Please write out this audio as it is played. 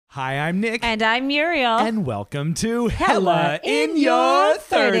Hi, I'm Nick. And I'm Muriel. And welcome to Hella in Your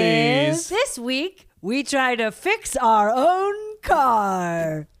 30s. This week, we try to fix our own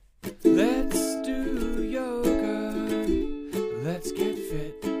car. Let's do yoga. Let's get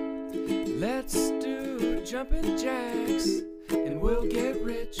fit. Let's do jumping jacks. And we'll get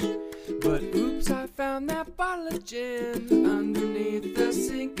rich. But oops, I found that bottle of gin underneath the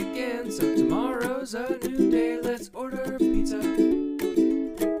sink again. So tomorrow's a new day. Let's order pizza.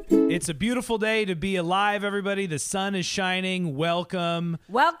 It's a beautiful day to be alive, everybody. The sun is shining. Welcome.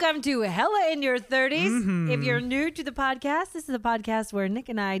 Welcome to Hella in Your 30s. Mm-hmm. If you're new to the podcast, this is a podcast where Nick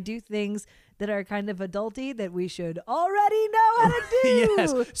and I do things that are kind of adulty that we should already know how to do.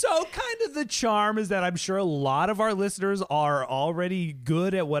 Yes. So kind of the charm is that I'm sure a lot of our listeners are already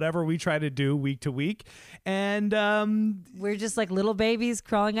good at whatever we try to do week to week. And we're just like little babies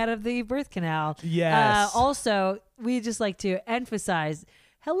crawling out of the birth canal. Yes. Also, we just like to emphasize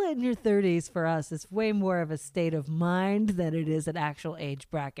Hella in Your 30s for us is way more of a state of mind than it is an actual age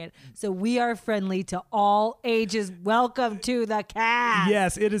bracket. So we are friendly to all ages. Welcome to the cast.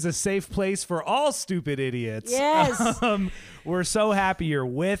 yes, it is a safe place for all stupid idiots. Yes. We're so happy you're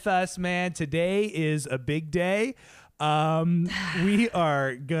with us, man. Today is a big day. We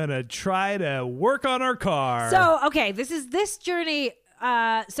are gonna try to work on our car. So, okay, this journey.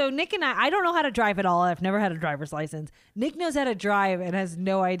 So Nick and I don't know how to drive at all. I've never had a driver's license. Nick knows how to drive and has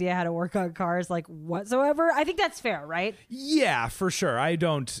no idea how to work on cars like whatsoever. I think that's fair, right? Yeah, for sure. I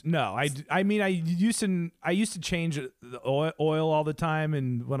don't know. I mean, I used to change the oil all the time,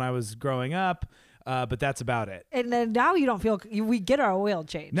 and when I was growing up, but that's about it. And then now you don't feel we get our oil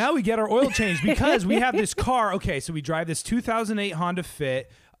changed. Now we get our oil changed because we have this car. Okay, so we drive this 2008 Honda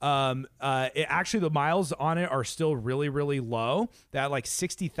Fit. Actually the miles on it are still really, really low. That like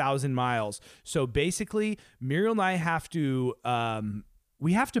 60,000 miles. So basically Muriel and I have to,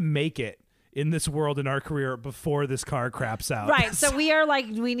 we have to make it in this world in our career before this car craps out. Right. So we are like,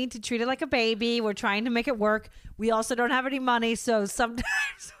 we need to treat it like a baby. We're trying to make it work. We also don't have any money. So sometimes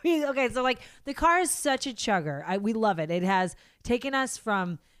so like the car is such a chugger. We love it. It has taken us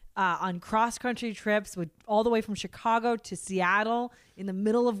from, on cross-country trips with all the way from Chicago to Seattle in the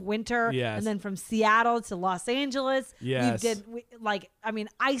middle of winter. Yes. And then from Seattle to Los Angeles. Yes.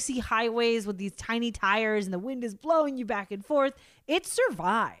 Icy highways with these tiny tires and the wind is blowing you back and forth. It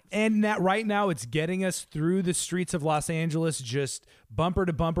survived. And that right now it's getting us through the streets of Los Angeles just bumper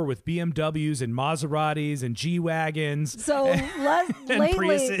to bumper with BMWs and Maseratis and G-Wagons. So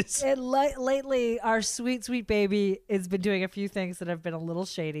Priuses. lately, our sweet, sweet baby has been doing a few things that have been a little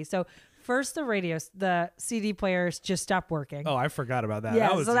shady. So first, the CD players just stopped working. Oh, I forgot about that. Yeah,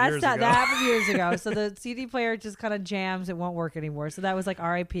 that was so years ago. that happened years ago. So the CD player just kind of jams; it won't work anymore. So that was like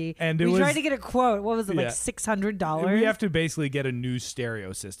RIP. And we tried to get a quote. What was it, like $600? We have to basically get a new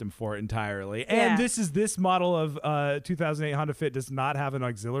stereo system for it entirely. Yeah. And this model of 2008 Honda Fit does not have an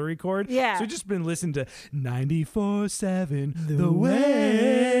auxiliary cord. Yeah. So we've just been listening to 94.7 The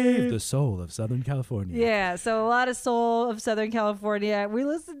Wave, the soul of Southern California. Yeah, so a lot of soul of Southern California. We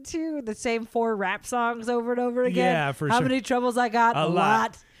listened to the same 4 rap songs over and over again. Yeah, for How sure. many troubles I got? A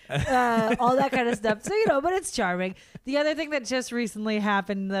lot. All that kind of stuff. So, but it's charming. The other thing that just recently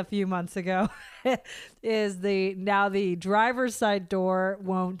happened a few months ago is the driver's side door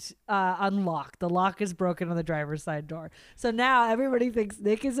won't unlock. The lock is broken on the driver's side door. So now everybody thinks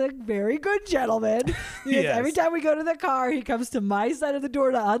Nick is a very good gentleman. Because Yes. every time we go to the car, he comes to my side of the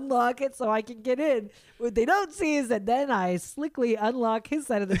door to unlock it so I can get in. What they don't see is that then I slickly unlock his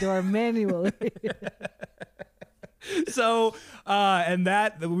side of the door manually. So, and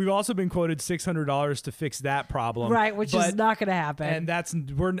that we've also been quoted $600 to fix that problem, Right, which is not going to happen. And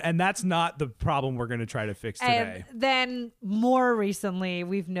that's not the problem we're going to try to fix today. And then more recently,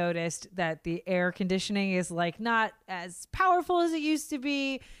 we've noticed that the air conditioning is like not as powerful as it used to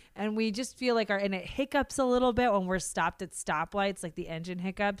be. And we just feel like and it hiccups a little bit when we're stopped at stoplights, like the engine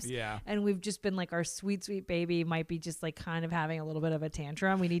hiccups. Yeah. And we've just been like, our sweet, sweet baby might be just like kind of having a little bit of a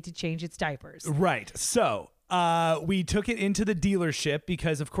tantrum. We need to change its diapers. Right. So we took it into the dealership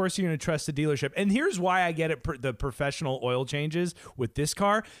because, of course, you're going to trust the dealership. And here's why I get it, the professional oil changes with this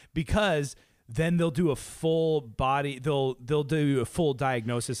car, because then they'll do a full body, they'll do a full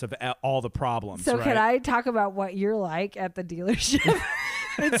diagnosis of all the problems. So right? Can I talk about what you're like at the dealership?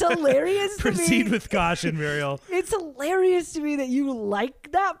 It's hilarious to me. Proceed with caution, Muriel. It's hilarious to me that you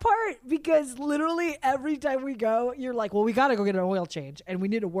like that part, because literally every time we go, you're like, well, we got to go get an oil change and we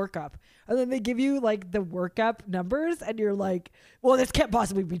need a workup. And then they give you like the workup numbers and you're like, well, this can't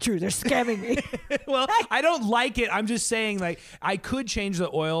possibly be true. They're scamming me. Well, I don't like it. I'm just saying, like, I could change the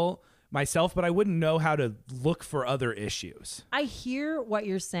oil myself, but I wouldn't know how to look for other issues. I hear what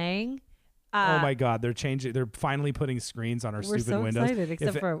you're saying. Oh my God, they're finally putting screens on our We're stupid so windows. excited,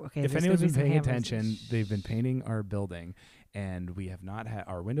 except if anyone's been paying attention, they've been painting our building, and we have not had,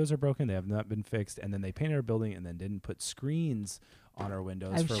 our windows are broken, they have not been fixed, and then they painted our building and then didn't put screens on our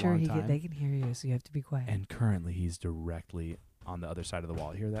windows for a long time. They can hear you, so you have to be quiet. And currently he's directly on the other side of the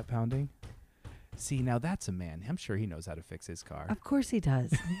wall. Hear that pounding? See, now that's a man. I'm sure he knows how to fix his car. Of course he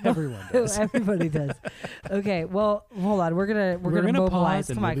does. Everyone does. Everybody does. Okay, well, hold on. We're gonna mobilize. Pause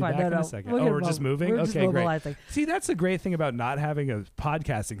and Come on, we'll be back in a second. We're just moving? We're just Okay, great. mobilizing. See, that's the great thing about not having a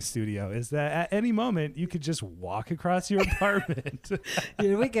podcasting studio is that at any moment you could just walk across your apartment.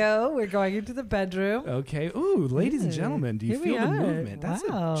 Here we go. We're going into the bedroom. Okay. Ooh, ladies and gentlemen, do you Here we feel the are. movement? That's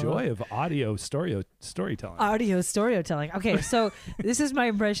Wow. a joy of audio storytelling. Audio storytelling. Okay, so this is my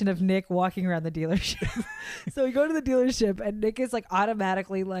impression of Nick walking around the dealership. So we go to the dealership and Nick is like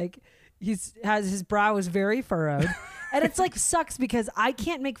automatically like his brow is very furrowed. And it's like sucks because I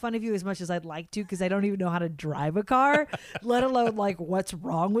can't make fun of you as much as I'd like to because I don't even know how to drive a car, let alone like what's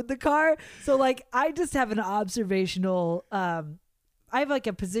wrong with the car. So like I just have an observational I have like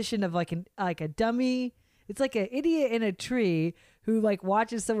a position of like a dummy. It's like an idiot in a tree who like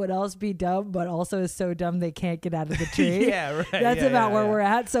watches someone else be dumb, but also is so dumb they can't get out of the tree. Yeah, right. That's about where we're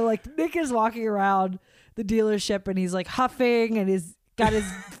at. So like Nick is walking around the dealership and he's like huffing and he's got his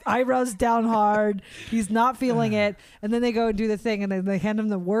eyebrows down hard. He's not feeling it. And then they go and do the thing and then they hand him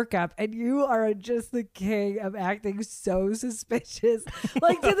the workup. And you are just the king of acting so suspicious.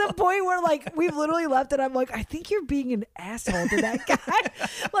 Like to the point where like we've literally left and I'm like, I think you're being an asshole to that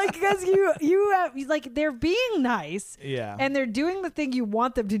guy. Like because you have like they're being nice. Yeah. And they're doing the thing you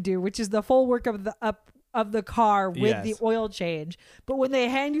want them to do, which is the full workup of the car with the oil change. But when they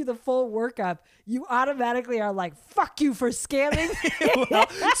hand you the full workup, you automatically are like, fuck you for scamming me. Well,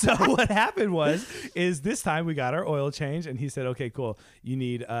 so what happened is this time we got our oil change and he said, okay, cool. You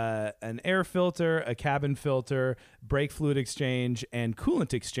need an air filter, a cabin filter, brake fluid exchange, and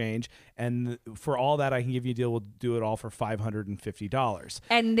coolant exchange. And for all that, I can give you a deal. We'll do it all for $550.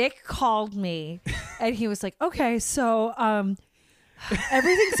 And Nick called me and he was like, okay, so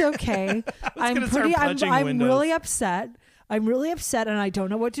everything's okay. I'm really upset. I'm really upset and I don't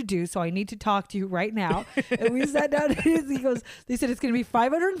know what to do. So I need to talk to you right now. And we sat down and he goes, they said it's going to be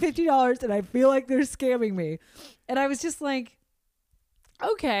 $550 and I feel like they're scamming me. And I was just like,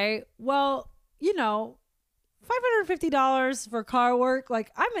 okay, well, you know, $550 for car work. Like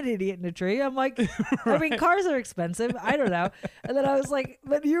I'm an idiot in a tree. I'm like, right. I mean, cars are expensive. I don't know. And then I was like,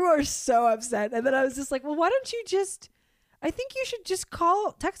 but you are so upset. And then I was just like, well, why don't you I think you should just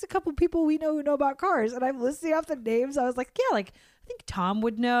text a couple people we know who know about cars. And I'm listing off the names. I was like, yeah, like I think Tom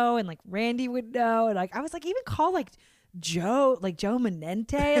would know and like Randy would know. And like, I was like, even call like Joe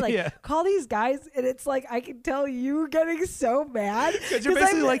Menente, like call these guys. And it's like, I can tell you getting so mad. Because you're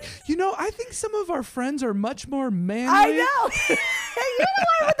basically like, you know, I think some of our friends are much more manly. I know. You're the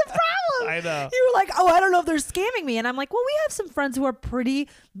one with the problem. I know. You were like, oh, I don't know if they're scamming me. And I'm like, well, we have some friends who are pretty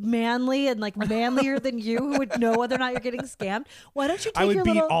manly and like manlier than you who would know whether or not you're getting scammed. Why don't you take I would your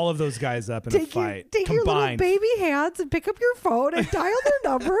beat little, all of those guys up in a fight. Take your little baby hands and pick up your phone and dial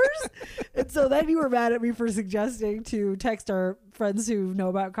their numbers. And so then you were mad at me for suggesting to text our friends who know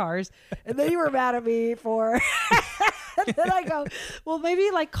about cars. And then you were mad at me for... And then I go, well, maybe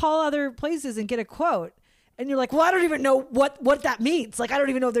like call other places and get a quote. And you're like, well, I don't even know what that means. Like, I don't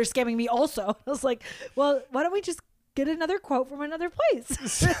even know if they're scamming me also. I was like, well, why don't we just get another quote from another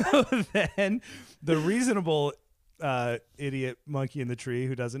place? So then the reasonable idiot monkey in the tree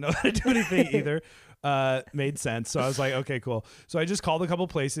who doesn't know how to do anything either made sense. So I was like, okay, cool. So I just called a couple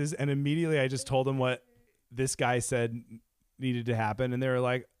places and immediately I just told them what this guy said needed to happen. And they were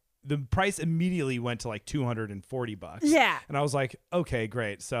like, the price immediately went to like $240. Yeah. And I was like, okay,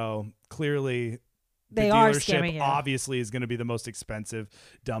 great. So clearly... They the are dealership scamming you. obviously is going to be the most expensive,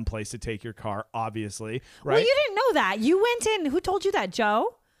 dumb place to take your car, obviously. Right? Well, you didn't know that. You went in. Who told you that,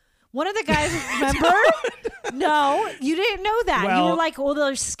 Joe? One of the guys, remember? No, you didn't know that. Well, you were like, well,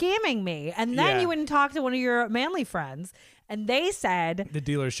 they're scamming me. And then Yeah. you went and talked to one of your manly friends. And they said... The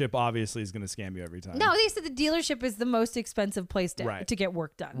dealership obviously is going to scam you every time. No, they said the dealership is the most expensive place to get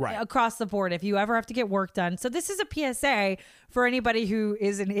work done. Right. Across the board, if you ever have to get work done. So this is a PSA for anybody who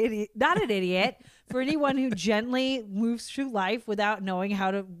is an idiot, not an idiot, for anyone who gently moves through life without knowing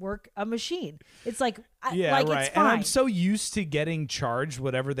how to work a machine. It's like, Yeah, like right. it's fine. And I'm so used to getting charged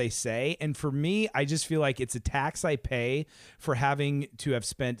whatever they say. And for me, I just feel like it's a tax I pay for having to have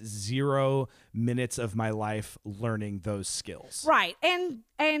spent 0 minutes of my life learning those skills. Right.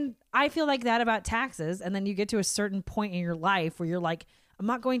 And I feel like that about taxes. And then you get to a certain point in your life where you're like, I'm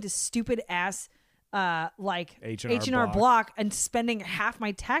not going to stupid ass like H&R H&R Block. Block and spending half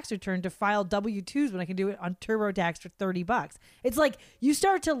my tax return to file W-2s when I can do it on TurboTax for $30. It's like you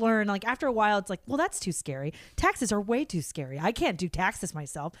start to learn, like after a while, it's like, well, that's too scary. Taxes are way too scary. I can't do taxes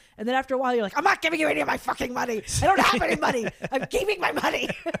myself. And then after a while, you're like, I'm not giving you any of my fucking money. I don't have any money. I'm keeping my money.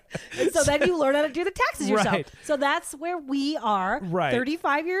 And so then you learn how to do the taxes yourself. Right. So that's where we are, Right.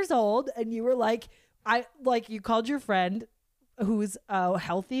 35 years old. And you were like, you called your friend who's a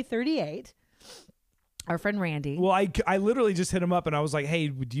healthy 38. Our friend Randy. Well, I literally just hit him up and I was like, hey,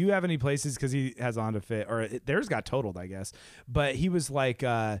 do you have any places? Because he has a Honda Fit, or theirs got totaled, I guess. But he was like,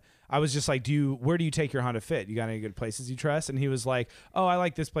 I was just like, where do you take your Honda Fit? You got any good places you trust? And he was like, oh, I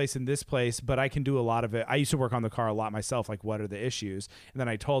like this place and this place, but I can do a lot of it. I used to work on the car a lot myself. Like, what are the issues? And then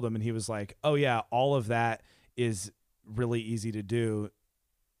I told him and he was like, oh, yeah, all of that is really easy to do.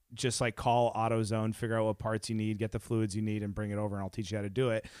 Just like call AutoZone, figure out what parts you need, get the fluids you need, and bring it over, and I'll teach you how to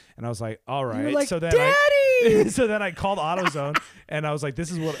do it. And I was like, all right. You're like, so then Daddy! so then I called AutoZone, and I was like,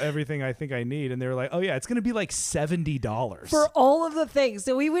 this is what everything I think I need. And they were like, oh, yeah, it's going to be like $70. For all of the things.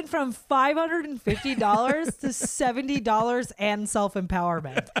 So we went from $550 to $70 and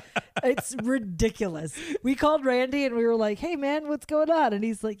self-empowerment. It's ridiculous. We called Randy and we were like, hey, man, what's going on? And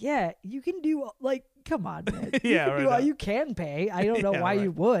he's like, yeah, you can do, like, come on, man. You Yeah, can right do all now. you can pay. I don't know Yeah, why right.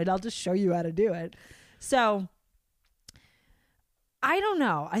 you would. I'll just show you how to do it. So I don't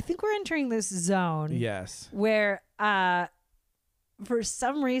know. I think we're entering this zone Yes. where for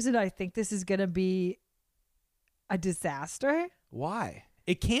some reason I think this is going to be a disaster. Why?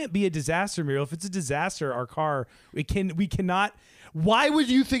 It can't be a disaster, Muriel. If it's a disaster, our car, we cannot. Why would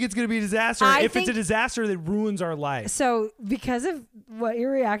you think it's going to be a disaster? If it's a disaster that ruins our life. So because of what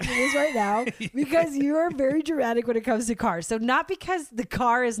your reaction is right now, because you are very dramatic when it comes to cars. So not because the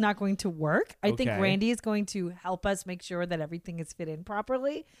car is not going to work. I think Okay. Randy is going to help us make sure that everything is fit in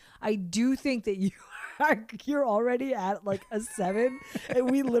properly. I do think that you're already at like a 7 and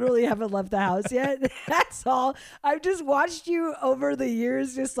we literally haven't left the house yet. That's all. I've just watched you over the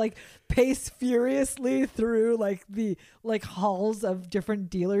years just like pace furiously through like the halls of different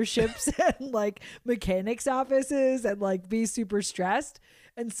dealerships and like mechanics offices and like be super stressed.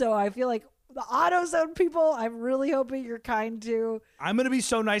 And so I feel like the AutoZone people, I'm really hoping you're kind to. I'm going to be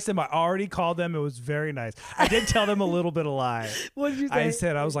so nice to them. I already called them. It was very nice. I did tell them a little bit of lie. What did you say?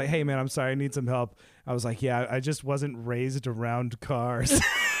 I was like, hey, man, I'm sorry. I need some help. I was like, yeah, I just wasn't raised around cars.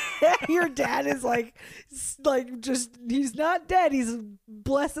 Your dad is like just, he's not dead. He's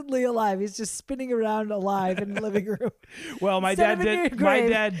blessedly alive. He's just spinning around alive in the living room. Well, my Instead dad of in your did. My grave.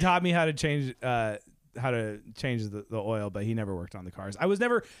 dad taught me how to change the oil, but he never worked on the cars. I was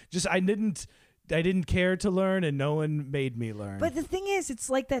never I didn't care to learn, and no one made me learn. But the thing is,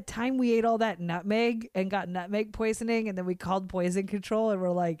 it's like that time we ate all that nutmeg and got nutmeg poisoning, and then we called poison control and we're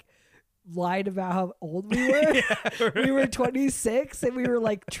like, lied about how old we were. We were 26 and we were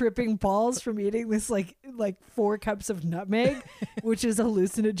like tripping balls from eating this like 4 cups of nutmeg, which is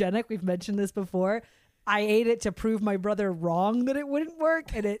hallucinogenic. We've mentioned this before. I ate it to prove my brother wrong that it wouldn't work,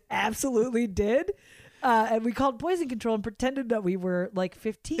 and it absolutely did. And we called poison control and pretended that we were like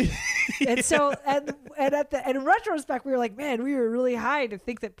 15. And so, and in retrospect, we were like, man, we were really high to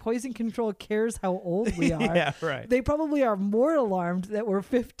think that poison control cares how old we are. Yeah, right. They probably are more alarmed that we're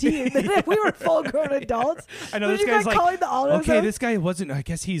 15 than if we were full grown adults. I know But this you guy's got calling like, the AutoZone? okay, this guy wasn't. I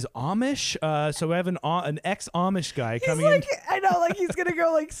guess he's Amish. So we have an ex-Amish guy He's coming like, in. I know, like he's gonna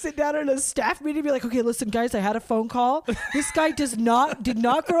go like sit down in a staff meeting and be like, okay, listen, guys, I had a phone call. This guy did not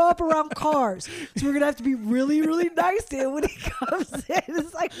grow up around cars, so we're gonna have to be really, really nice to him when he comes in.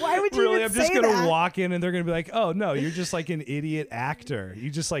 It's like, why would you Really, even I'm just say gonna that? walk in and they're gonna be like, "Oh no, you're just like an idiot actor.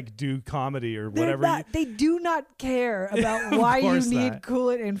 You just like do comedy or They're whatever." not- they do not care about why you course need not.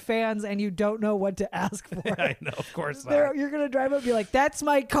 coolant and fans and you don't know what to ask for. I know, of course not. You're gonna drive up and be like, "That's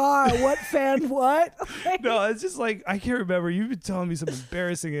my car. What fan? What?" No, it's just like I can't remember. You've been telling me some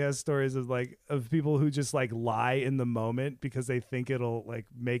embarrassing ass stories of people who just like lie in the moment because they think it'll like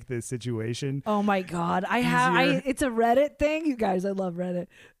make the situation. Oh my god, Easier. it's a Reddit thing, you guys. I love Reddit.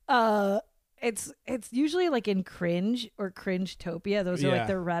 It's usually like in Cringe or Cringetopia. Those are Yeah. like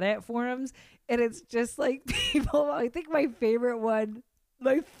the Reddit forums, and it's just like people. I think my favorite one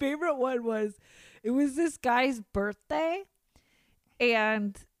was it was this guy's birthday,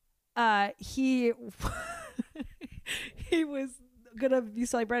 and he he was gonna be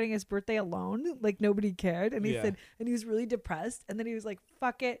celebrating his birthday alone, like nobody cared, and he Yeah. said, and he was really depressed, and then he was like,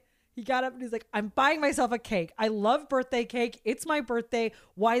 fuck it. He got up and he's like, I'm buying myself a cake. I love birthday cake. It's my birthday.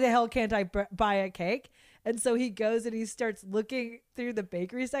 Why the hell can't I buy a cake? And so he goes and he starts looking through the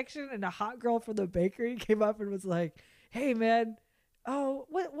bakery section, and a hot girl from the bakery came up and was like, hey man, oh,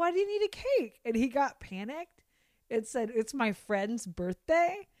 why do you need a cake? And he got panicked and said, it's my friend's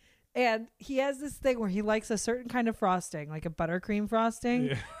birthday. And he has this thing where he likes a certain kind of frosting, like a buttercream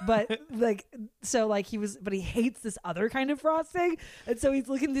frosting, but he hates this other kind of frosting. And so he's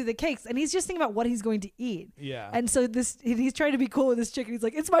looking through the cakes and he's just thinking about what he's going to eat. Yeah. And so he's trying to be cool with this chick. And he's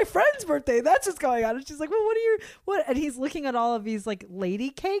like, it's my friend's birthday. That's what's going on. And she's like, well, what? And he's looking at all of these like lady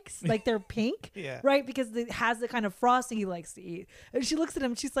cakes, like they're pink, right? Because it has the kind of frosting he likes to eat. And she looks at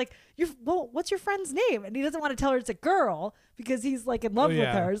him. She's like, what's your friend's name? And he doesn't want to tell her it's a girl because he's like in love with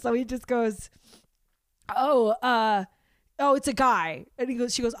her. So he just goes, it's a guy.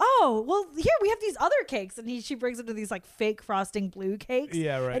 And she goes, oh, well, here we have these other cakes. And she brings him to these like fake frosting blue cakes.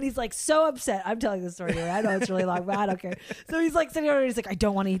 Yeah, right. And he's like so upset. I'm telling the story here. I know it's really long, but I don't care. So he's like sitting there and he's like, I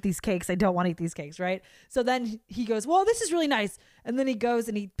don't want to eat these cakes. I don't want to eat these cakes, right? So then he goes, well, this is really nice. And then he goes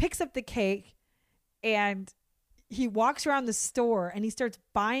and he picks up the cake and he walks around the store and he starts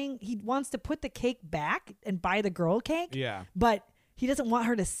buying. He wants to put the cake back and buy the girl cake. Yeah. But he doesn't want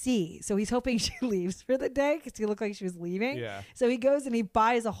her to see. So he's hoping she leaves for the day because he looked like she was leaving. Yeah. So he goes and he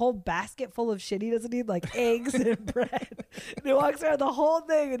buys a whole basket full of shit he doesn't need, like eggs and bread. And he walks around the whole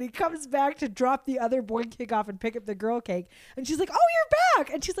thing and he comes back to drop the other boy cake off and pick up the girl cake. And she's like, oh, you're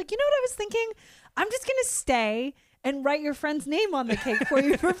back. And she's like, you know what I was thinking? I'm just going to stay and write your friend's name on the cake for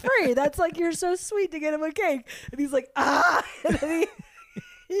you for free. That's like, you're so sweet to get him a cake. And he's like, ah. And then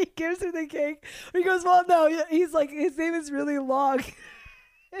he gives her the cake. He goes, well, no. He's like, his name is really long.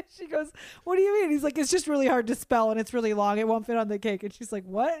 And she goes, what do you mean? He's like, it's just really hard to spell and it's really long. It won't fit on the cake. And she's like,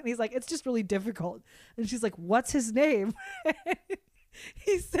 what? And he's like, it's just really difficult. And she's like, what's his name?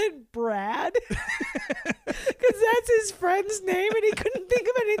 He said Brad. Because that's his friend's name and he couldn't think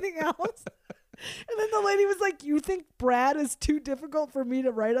of anything else. And then the lady was like, you think Brad is too difficult for me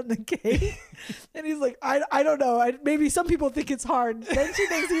to write on the cake? And he's like, I don't know. Maybe some people think it's hard. Then she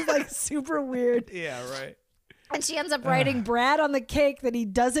thinks he's like super weird. Yeah, right. And she ends up writing Brad on the cake that he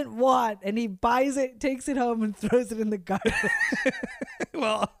doesn't want. And he buys it, takes it home, and throws it in the garbage.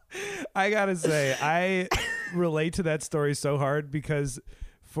 Well, I got to say, I relate to that story so hard because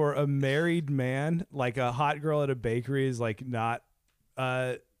for a married man, like a hot girl at a bakery is like not...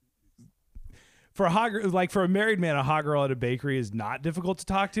 For a married man, a hot girl at a bakery is not difficult to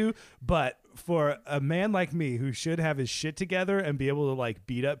talk to, but for a man like me who should have his shit together and be able to like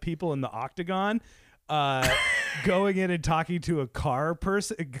beat up people in the octagon, going in and talking to a car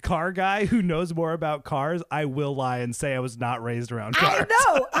guy who knows more about cars, I will lie and say I was not raised around cars.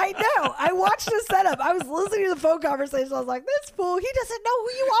 I know. I watched the setup. I was listening to the phone conversation. I was like, this fool, he doesn't know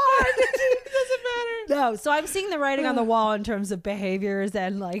who you are. It doesn't matter. No, so I'm seeing the writing on the wall in terms of behaviors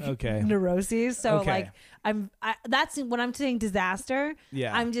and like neuroses. So like that's when I'm saying disaster.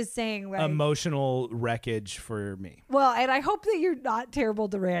 Yeah. I'm just saying like emotional wreckage for me. Well, and I hope that you're not terrible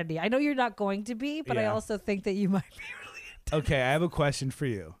to Randy. I know you're not going to be, but I also think that you might be really intense. Okay, I have a question for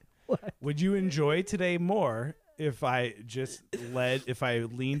you. What? Would you enjoy today more if I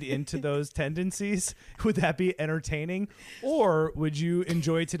leaned into those tendencies? Would that be entertaining? Or would you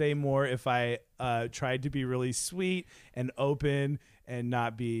enjoy today more if I tried to be really sweet and open and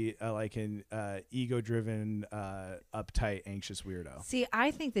not be like an ego-driven, uptight, anxious weirdo? See,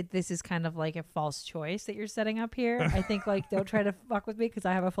 I think that this is kind of like a false choice that you're setting up here. I think like, don't try to fuck with me because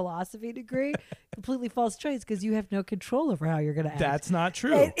I have a philosophy degree. Completely false choice because you have no control over how you're going to act. That's not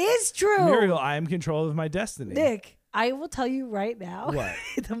true. It is true. Muriel, I am in control of my destiny. Nick, I will tell you right now. What?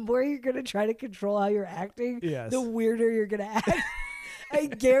 The more you're going to try to control how you're acting, yes, the weirder you're going to act. I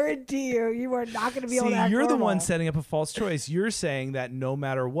guarantee you are not going to be able to act you're normal. the one setting up a false choice. You're saying that no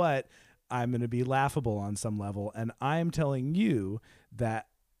matter what, I'm going to be laughable on some level. And I'm telling you that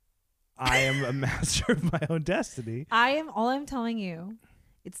I am a master of my own destiny. All I'm telling you,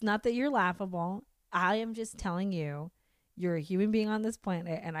 it's not that you're laughable. I am just telling you, you're a human being on this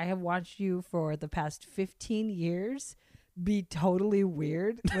planet. And I have watched you for the past 15 years be totally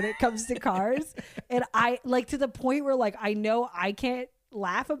weird when it comes to cars. And I like to the point where like, I know I can't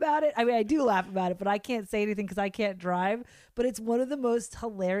laugh about it. I mean, I do laugh about it, but I can't say anything because I can't drive. But it's one of the most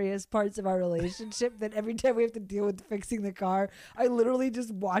hilarious parts of our relationship that every time we have to deal with fixing the car, I literally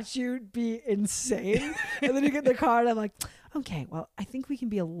just watch you be insane. And then you get in the car and I'm like, okay, well, I think we can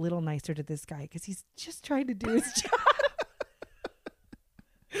be a little nicer to this guy because he's just trying to do his job.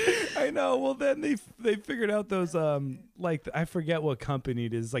 I know. Well, then they figured out those like I forget what company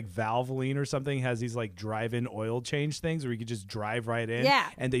it is, like Valvoline or something, has these like drive-in oil change things where you could just drive right in. Yeah.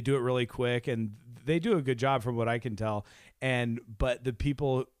 And they do it really quick, and they do a good job from what I can tell. But the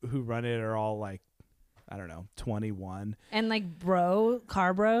people who run it are all like, I don't know, 21. And like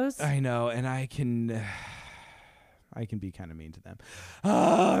car bros. I know, and I can. I can be kind of mean to them.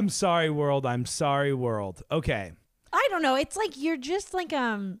 I'm sorry, world. I'm sorry, world. Okay. I don't know. It's like you're just like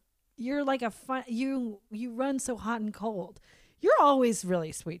you're like a fun. You run so hot and cold. You're always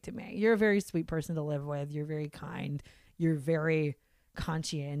really sweet to me. You're a very sweet person to live with. You're very kind. You're very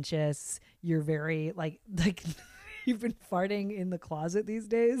conscientious. You're very like you've been farting in the closet these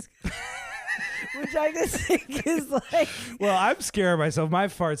days. Which I just think is like. Well, I'm scared of myself. My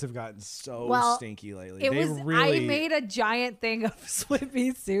farts have gotten so stinky lately. I made a giant thing of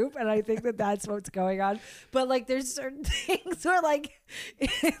Swimpy soup, and I think that that's what's going on. But like, there's certain things where like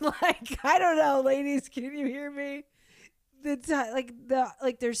I don't know, ladies, can you hear me?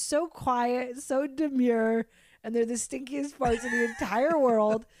 They're so quiet, so demure, and they're the stinkiest farts in the entire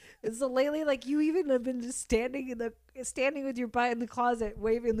world. And so lately, like, you even have been just standing with your butt in the closet,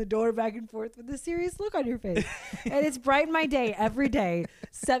 waving the door back and forth with a serious look on your face. And it's brightened my day every day,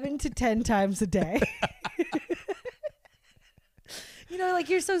 7 to 10 times a day. You know, like,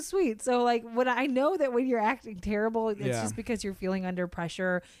 you're so sweet. So, like, when I know that when you're acting terrible, it's just because you're feeling under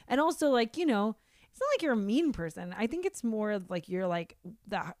pressure. And also, like, you know, it's not like you're a mean person. I think it's more like you're like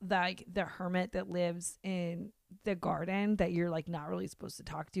the hermit that lives in the garden that you're like not really supposed to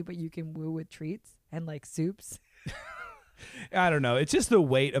talk to, but you can woo with treats and like soups. I don't know. It's just the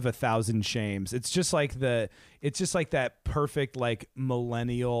weight of 1,000 shames. It's just like that perfect like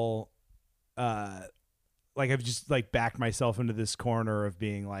millennial like I've just like backed myself into this corner of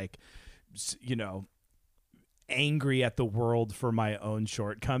being like, you know, angry at the world for my own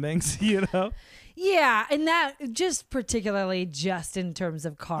shortcomings, you know? Yeah, and that just particularly just in terms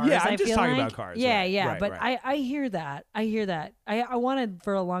of cars. Yeah, I'm I just feel talking like. about cars. Yeah, right, yeah, right, but right. I hear that. I wanted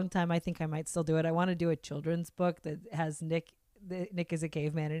for a long time, I think I might still do it. I want to do a children's book that has Nick is a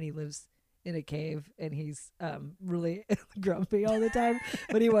caveman and he lives in a cave and he's really grumpy all the time,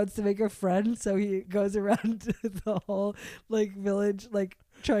 but he wants to make a friend, so he goes around to the whole like village like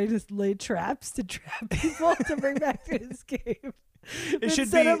trying to lay traps to trap people to bring back to his cave.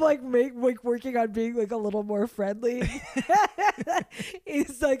 Instead of like working on being like a little more friendly,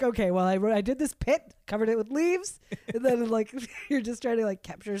 he's like, okay, well, I did this pit, covered it with leaves, and then like you're just trying to like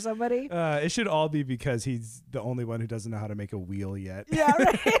capture somebody. It should all be because he's the only one who doesn't know how to make a wheel yet. Yeah,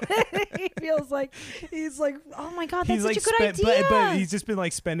 right. He feels like he's like, oh my god, that's such a good idea. But he's just been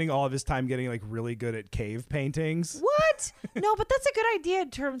like spending all of his time getting like really good at cave paintings. What? No, but that's a good idea in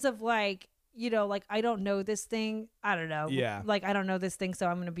terms of like, you know, like I don't know this thing. I don't know. Yeah. Like I don't know this thing, so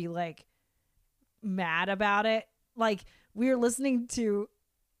I'm gonna be like mad about it. Like we were listening to,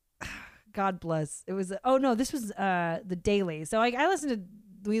 God bless. It was this was the Daily. So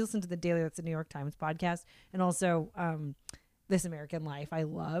we listened to the Daily. That's the New York Times podcast, and also This American Life. I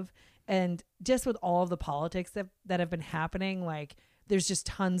love, and just with all of the politics that have been happening, like there's just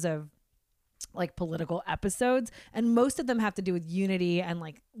tons of like political episodes, and most of them have to do with unity and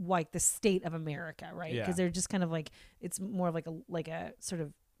like the state of America, right? Because they're just kind of like, it's more of like a sort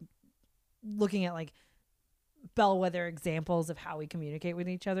of looking at like bellwether examples of how we communicate with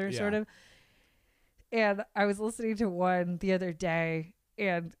each other, sort of. And I was listening to one the other day,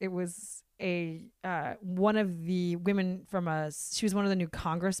 and it was one of the women she was one of the new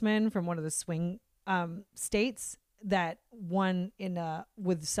congressmen from one of the swing states that won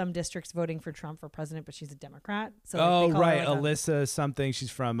with some districts voting for Trump for president, but she's a Democrat. So right, Alyssa something. She's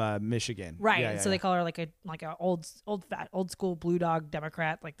from Michigan, right? Yeah, so they call her like a old school blue dog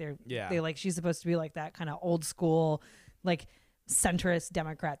Democrat. Like they like she's supposed to be like that kind of old school, like centrist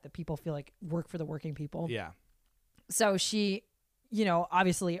Democrat that people feel like work for the working people. Yeah. So she, you know,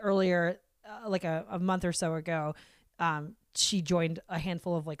 obviously earlier, like a month or so ago, she joined a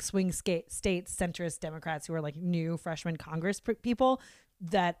handful of like swing state centrist Democrats who are like new freshman Congress people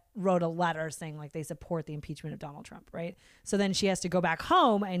that wrote a letter saying like they support the impeachment of Donald Trump. Right. So then she has to go back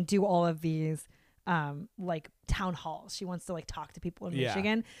home and do all of these like town halls. She wants to like talk to people in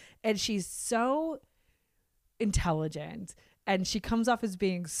Michigan, and she's so intelligent, and she comes off as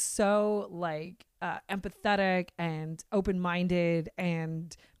being so like empathetic and open-minded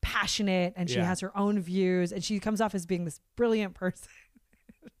and passionate, and she has her own views, and she comes off as being this brilliant person.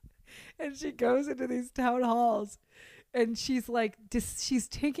 And she goes into these town halls, and she's like, she's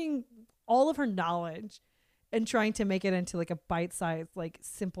taking all of her knowledge and trying to make it into like a bite-sized, like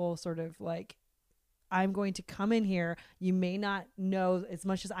simple sort of like, I'm going to come in here. You may not know as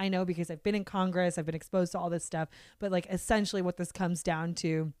much as I know because I've been in Congress. I've been exposed to all this stuff. But like essentially what this comes down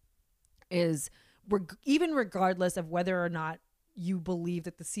to is even regardless of whether or not you believe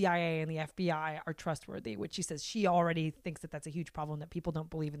that the CIA and the FBI are trustworthy, which she says she already thinks that that's a huge problem, that people don't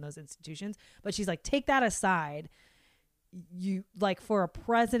believe in those institutions. But she's like, take that aside. You like for a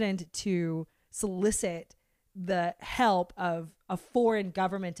president to solicit the help of a foreign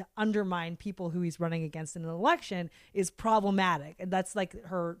government to undermine people who he's running against in an election is problematic. And that's like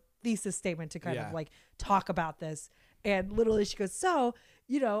her thesis statement to kind of like talk about this. And literally she goes, so,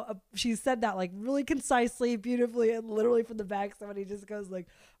 you know, she said that like really concisely, beautifully, and literally from the back, somebody just goes like,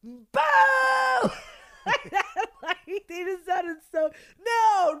 boo! Like, they just sounded so,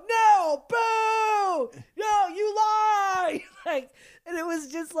 no, boo! No, you lie! Like, and it was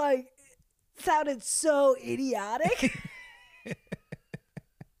just like, sounded so idiotic.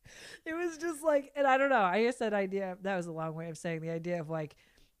 It was just like, and I don't know, I guess that was a long way of saying the idea of like,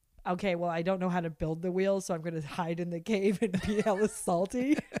 okay, well, I don't know how to build the wheel, so I'm going to hide in the cave and be hella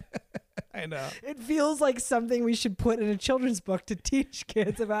salty. I know. It feels like something we should put in a children's book to teach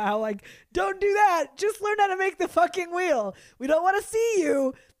kids about how, like, don't do that. Just learn how to make the fucking wheel. We don't want to see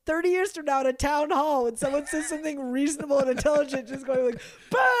you 30 years from now at a town hall when someone says something reasonable and intelligent, just going like,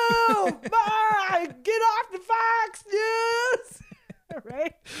 boo! Bye! Get off the Fox News!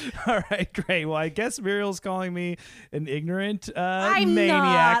 Right? All right, great. Well, I guess Muriel's calling me an ignorant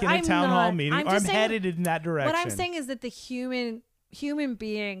maniac in a town hall meeting. I'm headed in that direction. What I'm saying is that the human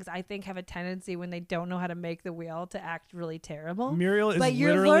beings, I think, have a tendency when they don't know how to make the wheel to act really terrible. Muriel is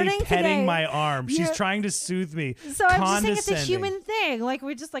literally petting my arm. She's trying to soothe me. So I'm just saying it's a human thing. Like,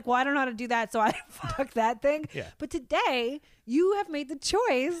 we're just like, well, I don't know how to do that, so I fuck that thing. Yeah. But today, you have made the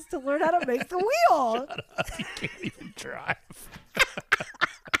choice to learn how to make the wheel. Shut up. You can't even drive.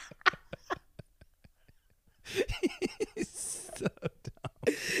 He's so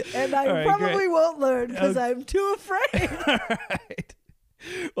dumb. And I probably won't learn because I'm too afraid. All right.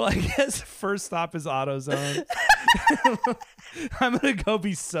 Well, I guess first stop is AutoZone. I'm gonna go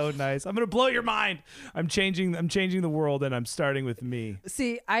be so nice. I'm gonna blow your mind. I'm changing the world, and I'm starting with me.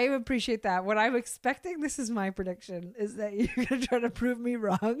 See, I appreciate that. What I'm expecting, this is my prediction, is that you're gonna try to prove me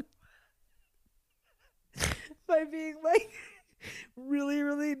wrong by being like really,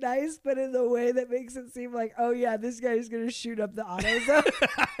 really nice, but in the way that makes it seem like, oh yeah, this guy is gonna shoot up the AutoZone.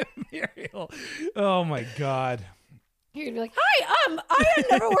 Muriel. Oh my God. You're gonna be like, hi, I had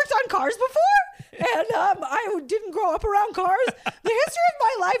never worked on cars before, and I didn't grow up around cars. The history of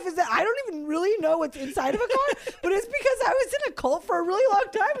my life is that I don't even really know what's inside of a car, but it's because I was in a cult for a really long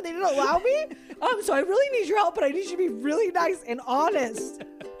time and they didn't allow me. So I really need your help, but I need you to be really nice and honest.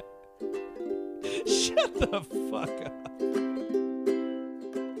 Shut the fuck up.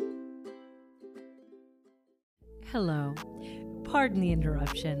 Hello. Pardon the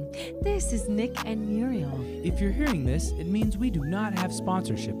interruption. This is Nick and Muriel. If you're hearing this, it means we do not have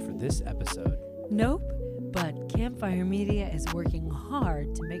sponsorship for this episode. Nope, but Campfire Media is working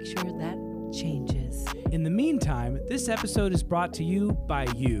hard to make sure that changes. In the meantime, this episode is brought to you by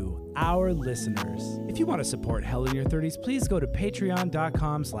you, our listeners. If you want to support Hell in Your 30s, please go to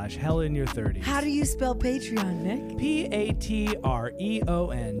patreon.com/hellinyour30s. How do you spell Patreon, Nick?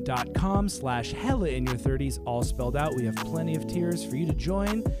 patreon.com/HellaInYour30s, all spelled out. We have plenty of tiers for you to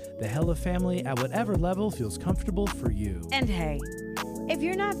join the Hella family at whatever level feels comfortable for you. And hey, if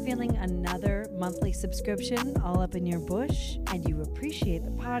you're not feeling another monthly subscription all up in your bush and you appreciate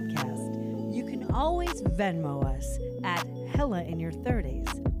the podcast, you can always Venmo us at Hella in Your 30s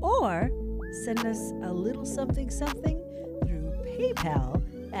or send us a little something through PayPal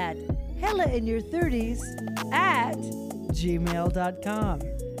at hellainyour30s@gmail.com.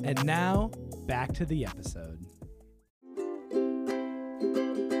 And now, back to the episode.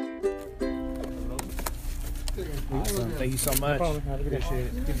 Awesome. Thank you so much. Appreciate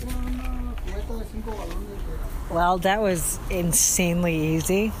it. Well, that was insanely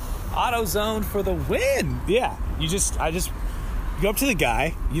easy. AutoZone for the win. Yeah, I just go up to the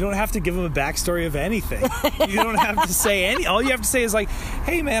guy. You don't have to give him a backstory of anything. You don't have to say any. All you have to say is like,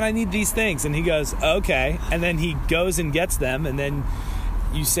 "Hey, man, I need these things," and he goes, "Okay," and then he goes and gets them, and then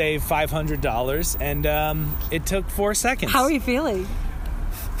you save $500, and it took 4 seconds. How are you feeling?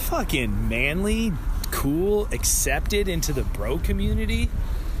 Fucking manly, cool, accepted into the bro community.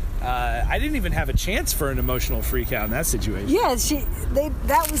 I didn't even have a chance for an emotional freak out in that situation. Yeah,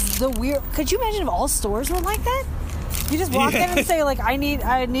 that was the weird. Could you imagine if all stores were like that? You just walk in and say like, I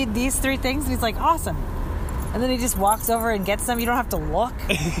need these 3 things, and he's like, awesome, and then he just walks over and gets them. You don't have to look.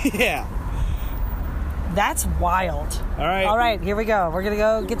 Yeah, that's wild. All right, here we go. We're gonna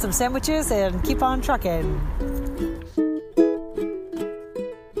go get some sandwiches and keep on trucking.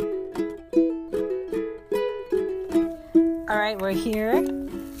 All right, we're here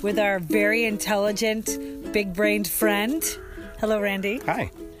with our very intelligent, big-brained friend. Hello, Randy.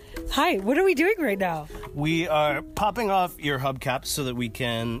 Hi. Hi, what are we doing right now? We are popping off your hubcaps so that we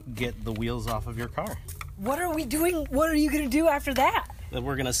can get the wheels off of your car. What are we doing? What are you going to do after that? that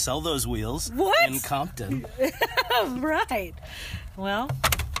we're gonna sell those wheels What? in Compton. Right. Well,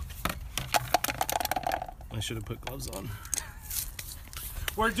 I should have put gloves on.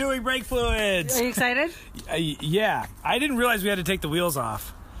 We're doing brake fluids. are you excited? Yeah, I didn't realize we had to take the wheels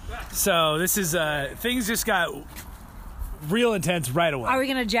off. So this is things just got real intense right away. Are we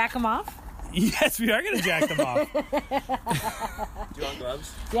gonna jack them off? Yes, we are gonna jack them off. Do you want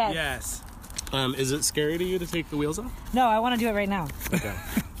gloves? Yes. Yes. Is it scary to you to take the wheels off? No, I want to do it right now. Okay.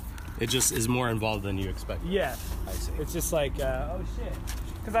 It just is more involved than you expect. Yeah. I see. It's just like, oh shit.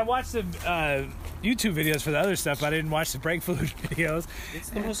 Because I watched the YouTube videos for the other stuff, but I didn't watch the brake fluid videos. It's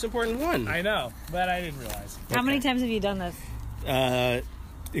the most important one. I know, but I didn't realize. How many times have you done this?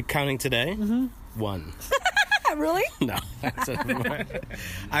 Counting today? Mm-hmm. 1. Really? No.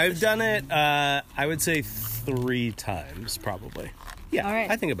 I've done it, I would say 3 times, probably. Yeah, All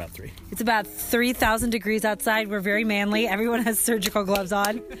right. I think about 3. It's about 3,000 degrees outside. We're very manly. Everyone has surgical gloves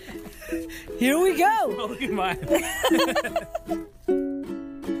on. Here we go. Oh, look at mine.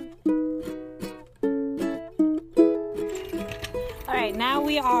 All right, now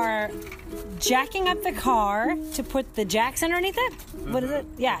we are jacking up the car to put the jacks underneath it. What is it?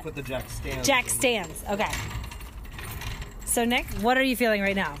 Yeah, Put the jack stands. jack stands. Okay. So Nick, what are you feeling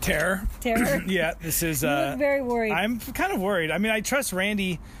right now? Terror. Terror? Yeah, this is. You look very worried. I'm kind of worried. I mean, I trust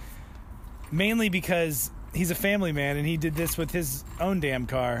Randy mainly because he's a family man and he did this with his own damn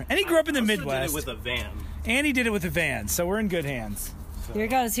car. And he grew up in the Midwest. Did it with a van. And he did it with a van, so we're in good hands. Here it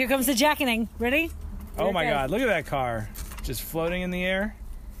goes. Here comes the jackening. Ready? Oh Here my it goes. God, look at that car. Just floating in the air.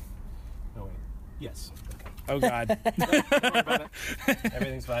 Oh, wait. Yes. Oh God.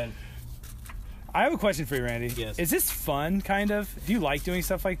 Everything's fine. I have a question for you, Randy. Yes. Is this fun, kind of? Do you like doing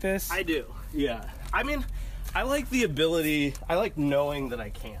stuff like this? I do. Yeah. I mean, I like the ability, I like knowing that I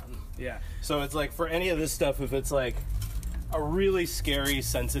can. Yeah. So it's like for any of this stuff, if it's like a really scary,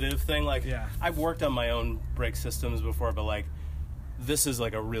 sensitive thing, like Yeah. I've worked on my own brake systems before, but like this is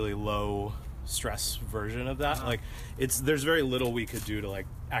like a really low stress version of that. Like there's very little we could do to like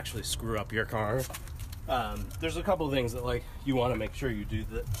actually screw up your car. There's a couple of things that like you want to make sure you do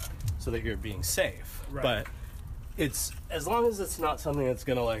that so that you're being safe. Right. But it's as long as it's not something that's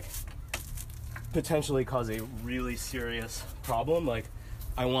gonna like potentially cause a really serious problem, like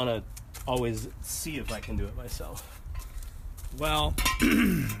I want to always see if I can do it myself. Well,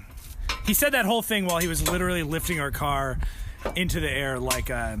 he said that whole thing while he was literally lifting our car into the air like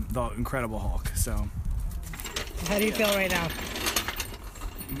the Incredible Hulk. So, How do you feel right now?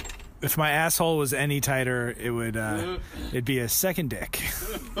 if my asshole was any tighter, it would it'd be a second dick.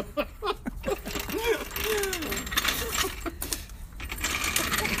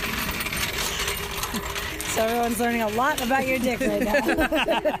 So everyone's learning a lot about your dick right now.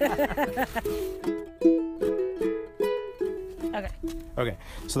 Okay. Okay,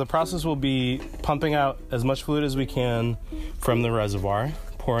 so the process will be pumping out as much fluid as we can from the reservoir,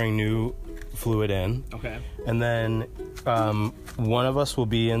 pouring new fluid in. Okay. And then one of us will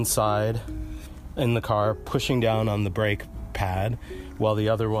be inside in the car pushing down on the brake pad while the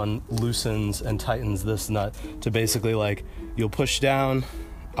other one loosens and tightens this nut to basically like you'll push down,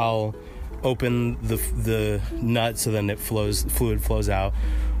 I'll open the nut so then fluid flows out.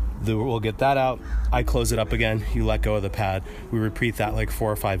 We'll get that out. I close it up again. You let go of the pad. We repeat that like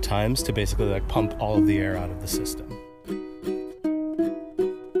 4 or 5 times to basically like pump all of the air out of the system.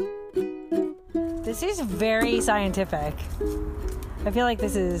 This is very scientific. I feel like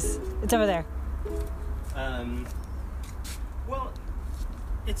it's over there. Well,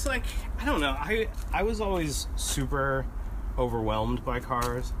 it's like, I don't know. I was always super overwhelmed by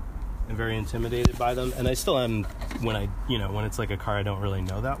cars and very intimidated by them, and I still am when it's like a car I don't really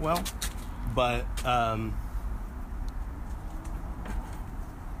know that well. But don't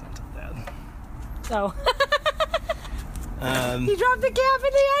tell Dad. Oh. Um, You dropped the cap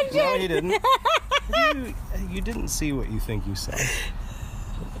in the engine. No, he didn't. You didn't see what you think you saw.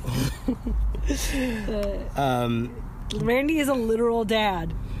 Randy is a literal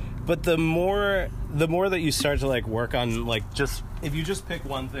dad. But the more that you start to like work on like just if you just pick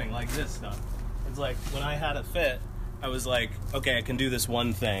one thing like this stuff, it's like when I had a Fit, I was like, okay, I can do this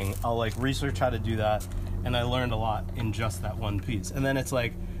one thing. I'll like research how to do that, and I learned a lot in just that one piece. And then it's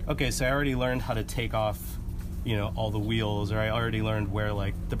like, okay, so I already learned how to take off, all the wheels, or I already learned where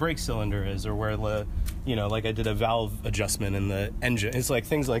like the brake cylinder is, or where the, like I did a valve adjustment in the engine. It's like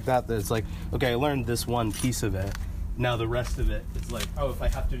things like that. That it's like, okay, I learned this one piece of it. Now the rest of it, it's like, oh, if I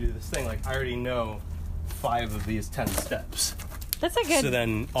have to do this thing, like I already know 5 of these 10 steps. That's a good. So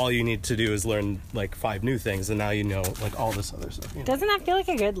then all you need to do is learn like 5 new things, and now you know like all this other stuff. You know? Doesn't that feel like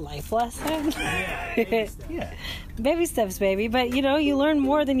a good life lesson? Yeah. Baby steps, baby. But you know, you learn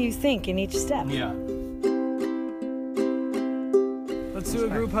more than you think in each step. Yeah. Let's do a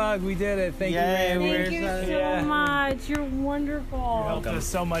group hug. We did it. Thank you, Yay, Ray. Thank you so much. You're wonderful. Helped us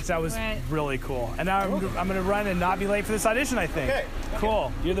so much. That was Right. really cool. And now I'm going to run and not be late for this audition, I think. Okay.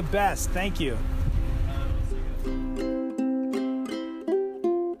 Cool. You're the best. Thank you.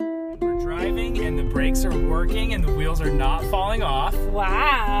 We're driving and the brakes are working and the wheels are not falling off.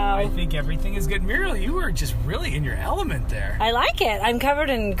 Wow. I think everything is good. Muriel, you were just really in your element there. I like it. I'm covered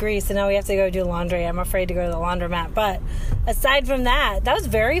in grease, and now we have to go do laundry. I'm afraid to go to the laundromat. But aside from that, that was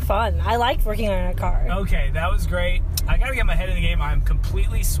very fun. I liked working on a car. Okay, that was great. I got to get my head in the game. I'm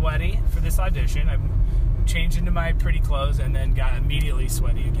completely sweaty for this audition. I'm changed into my pretty clothes and then got immediately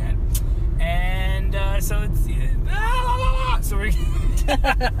sweaty again. And so it's so we're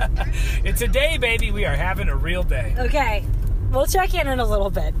it's a day, baby. We are having a real day. Okay, we'll check in a little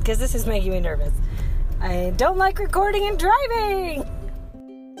bit because this is making me nervous. I don't like recording and driving.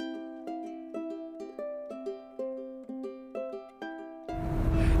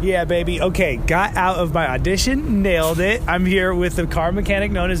 Yeah, baby. Okay, got out of my audition, nailed it. I'm here with the car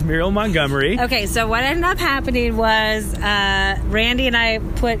mechanic known as Muriel Montgomery. Okay, so what ended up happening was Randy and I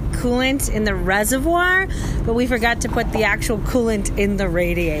put coolant in the reservoir, but we forgot to put the actual coolant in the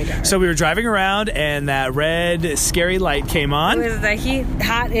radiator. So we were driving around and that red scary light came It on. was the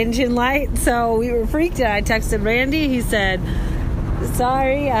hot engine light, so we were freaked out. I texted Randy. He said,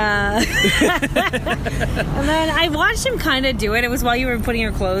 sorry. And then I watched him kind of do it. It was while you were putting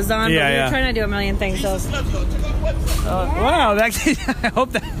your clothes on, but we were trying to do a million things. So Wow, that I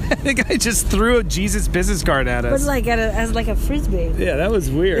hope that guy just threw a Jesus business card at but us. like as like a frisbee. Yeah, that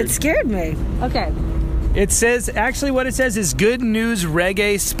was weird. It scared me. Okay. It says, actually what it says is good news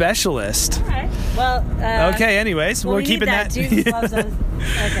reggae specialist. All right. Well. Okay, anyways, well, we're we keeping need that. Jesus loves us.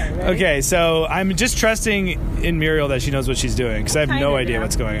 Okay. Ready? Okay, so I'm just trusting in Muriel that she knows what she's doing because I have no Kinda idea do.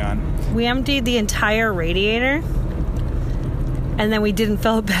 what's going on. We emptied the entire radiator, and then we didn't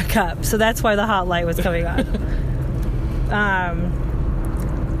fill it back up. So that's why the hot light was coming on.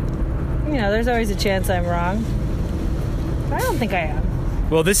 You know, there's always a chance I'm wrong. But I don't think I am.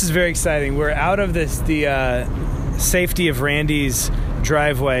 Well, this is very exciting. We're out of the safety of Randy's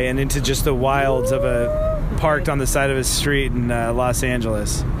driveway and into just the wilds of a parked on the side of a street in Los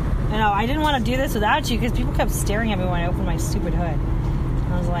Angeles. I know, I didn't want to do this without you because people kept staring at me when I opened my stupid hood.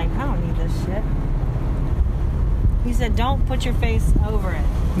 I was like, I don't need this shit. He said, don't put your face over it.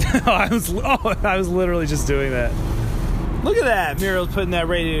 I was literally just doing that. Look at that. Muriel's putting that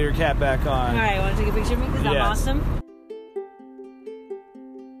radiator cap back on. All right, want to take a picture of me because I'm Yes. awesome?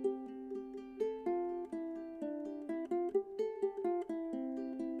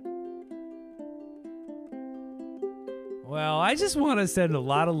 Well, I just want to send a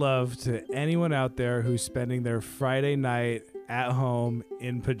lot of love to anyone out there who's spending their Friday night at home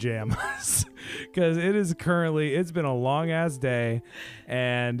in pajamas. Because it's been a long ass day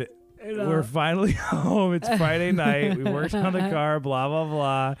and we're finally home. It's Friday night. We worked on the car, blah, blah,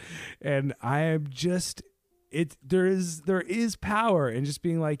 blah. And I am just, there is power in just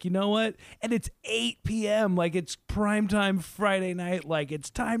being like, you know what? And it's 8 p.m. Like it's primetime Friday night. Like it's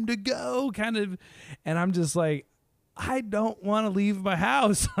time to go kind of. And I'm just like, I don't want to leave my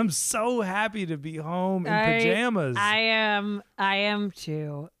house. I'm so happy to be home in pajamas. I am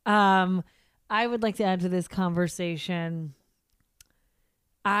too. I would like to add to this conversation.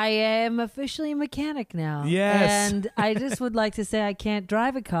 I am officially a mechanic now. Yes. And I just would like to say I can't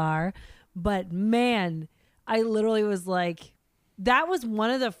drive a car, but man, I literally was like, that was one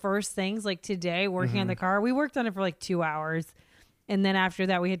of the first things like today working on the car. We worked on it for like 2 hours. And then after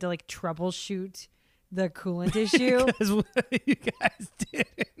that, we had to like troubleshoot the coolant issue. Because you guys didn't.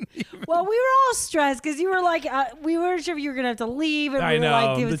 Well, we were all stressed because you were like, we weren't sure if you were gonna have to leave, and I we were know,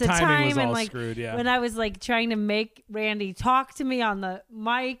 like, it was the the timing time, was and all like screwed, yeah. when I was like trying to make Randy talk to me on the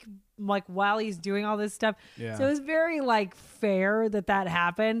mic, like while he's doing all this stuff. Yeah. So it was very like fair that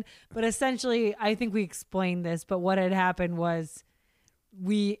happened, but essentially, I think we explained this. But what had happened was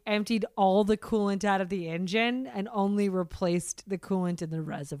we emptied all the coolant out of the engine and only replaced the coolant in the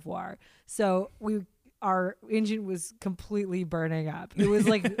reservoir. So our engine was completely burning up. It was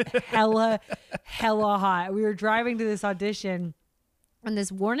like hella hot. We were driving to this audition and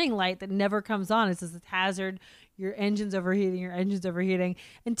this warning light that never comes on. It says it's hazard. Your engine's overheating.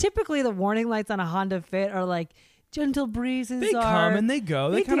 And typically the warning lights on a Honda Fit are like gentle breezes. They come and they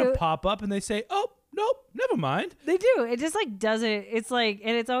go. They kind do. of pop up and they say, oh, nope, never mind. They do. It just like doesn't. It's like,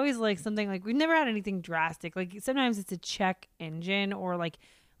 and it's always like something like we've never had anything drastic. Like sometimes it's a check engine or like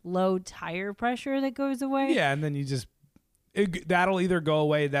low tire pressure that goes away. Yeah, and then you just that'll either go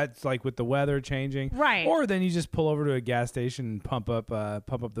away. That's like with the weather changing, Right. Or then you just pull over to a gas station and pump up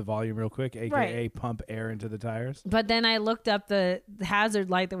the volume real quick, aka Right. pump air into the tires. But then I looked up the hazard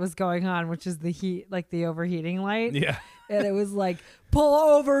light that was going on, which is the heat, like the overheating light. Yeah. And it was like, pull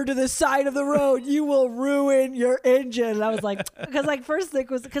over to the side of the road. You will ruin your engine. And I was like, because like first thing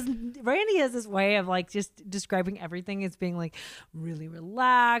was, because Randy has this way of like just describing everything as being like really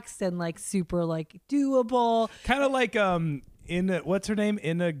relaxed and like super like doable. Kind of like what's her name?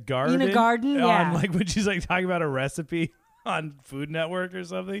 Ina Garden. Ina Garden, yeah. On, like when she's like talking about a recipe on Food Network or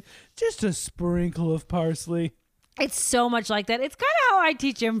something. Just a sprinkle of parsley. It's so much like that. It's kind of how I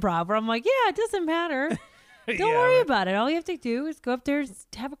teach improv, where I'm like, yeah, it doesn't matter. Don't Yeah, worry right. about it. All you have to do is go up there and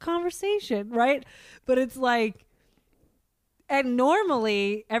have a conversation, right? But it's like, and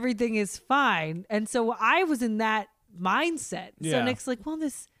normally everything is fine. And so I was in that mindset. So Yeah. Nick's like, well,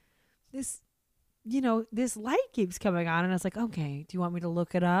 this, this light keeps coming on. And I was like, okay, do you want me to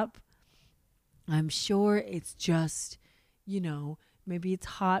look it up? I'm sure it's just, maybe it's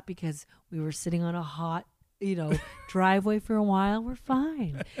hot because we were sitting on a hot, driveway for a while. We're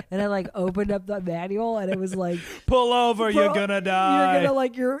fine. And I like opened up the manual and it was like, Pull over, you're Bro, gonna die. you're gonna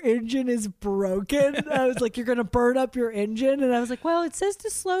like, your engine is broken. I was like, you're gonna burn up your engine. And I was like, well, it says to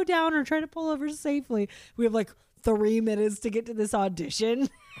slow down or try to pull over safely. We have like 3 minutes to get to this audition.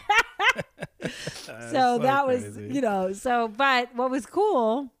 So that was, crazy. but what was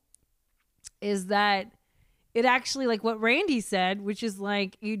cool is that it actually, like what Randy said, which is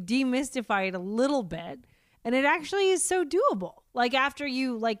like you demystify it a little bit, and it actually is so doable. Like after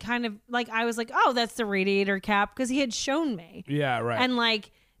you like kind of like, I was like, oh, that's the radiator cap, because he had shown me. Yeah, right. And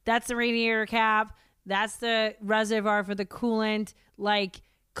like, that's the radiator cap. That's the reservoir for the coolant. Like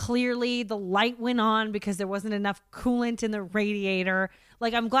clearly the light went on because there wasn't enough coolant in the radiator.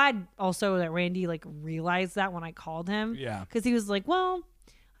 Like I'm glad also that Randy like realized that when I called him. Yeah. Because he was like, well,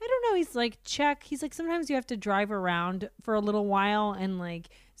 I don't know. He's like, check. He's like, sometimes you have to drive around for a little while and like,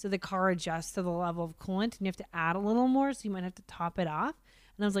 so the car adjusts to the level of coolant and you have to add a little more. So you might have to top it off.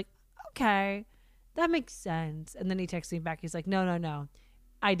 And I was like, okay, that makes sense. And then he texted me back. He's like, no.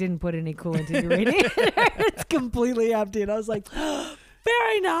 I didn't put any coolant in your radiator. It's completely empty. And I was like,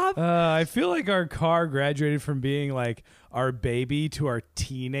 fair enough. I feel like our car graduated from being like our baby to our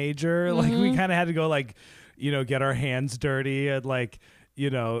teenager. Like we kind of had to go like, get our hands dirty and like,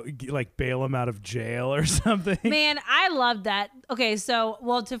 like bail him out of jail or something. Man, I love that. Okay, so,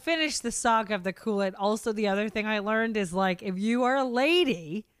 well, to finish the saga of the coolant, also the other thing I learned is like, if you are a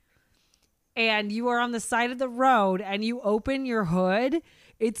lady and you are on the side of the road and you open your hood,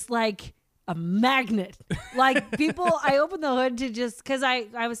 it's like a magnet. Like I opened the hood to just, because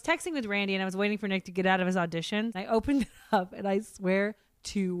I was texting with Randy and I was waiting for Nick to get out of his audition. I opened it up and I swear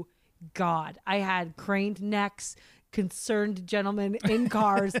to God, I had craned necks, concerned gentlemen in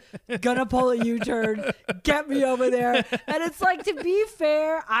cars gonna pull a U-turn, get me over there. And it's like, to be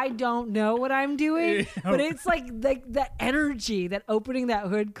fair, I don't know what I'm doing, but it's like that energy that opening that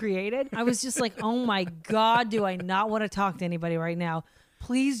hood created. I was just like, oh my God, do I not want to talk to anybody right now?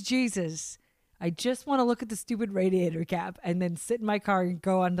 Please, Jesus, I just want to look at the stupid radiator cap and then sit in my car and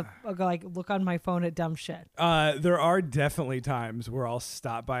go look on my phone at dumb shit. There are definitely times where I'll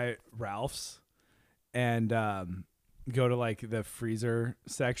stop by Ralph's and go to like the freezer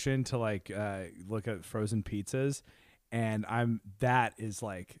section to like look at frozen pizzas, and that is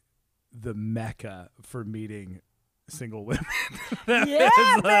like the mecca for meeting single women. Yeah,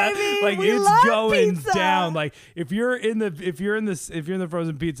 baby. Like We it's love going pizza. down. Like if you're in the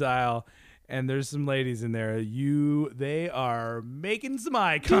frozen pizza aisle and there's some ladies in there, they are making some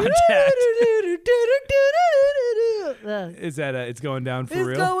eye contact. Is that it's going down for real?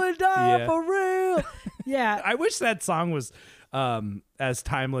 It's going down Yeah. for real. Yeah. I wish that song was as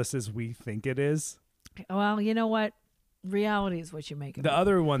timeless as we think it is. Well, you know what? Reality is what you make of The it.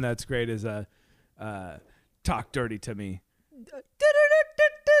 other one that's great is Talk Dirty to Me.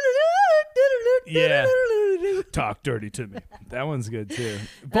 Yeah. Talk Dirty to Me. That one's good too.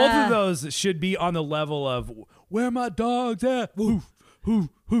 Both of those should be on the level of Where My Dogs At? Woo, woo,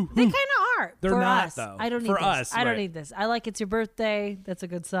 woo, They woo. kind of are. They're for not, us. though. I don't need For this. us, I don't right. need this. I like It's Your Birthday. That's a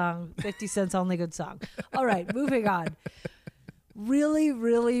good song. 50 Cent's only good song. All right, moving on. Really,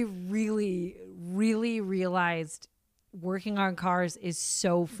 really, really, really realized working on cars is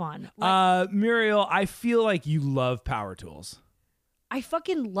so fun. Like, Muriel, I feel like you love power tools. I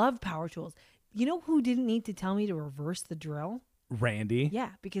fucking love power tools. You know who didn't need to tell me to reverse the drill? Randy. Yeah,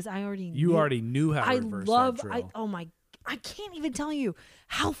 because I already You knew. already knew how to reverse that drill. I can't even tell you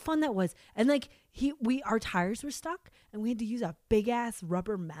how fun that was. And like our tires were stuck and we had to use a big ass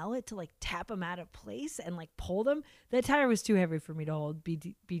rubber mallet to like tap them out of place and like pull them. That tire was too heavy for me to hold,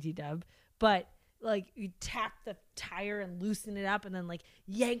 BT dub. But like you tap the tire and loosen it up and then like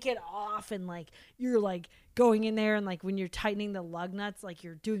yank it off and like you're like going in there and like when you're tightening the lug nuts, like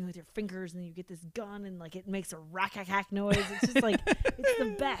you're doing it with your fingers and then you get this gun and like it makes a rack noise. It's just like it's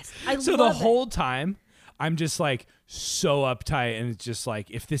the best. So the whole time I'm just like so uptight and it's just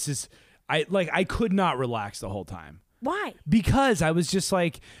like if this is I could not relax the whole time. Why? Because I was just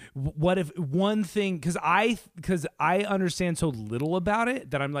like, what if one thing? Because I understand so little about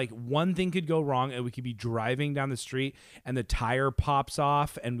it that I'm like, one thing could go wrong and we could be driving down the street and the tire pops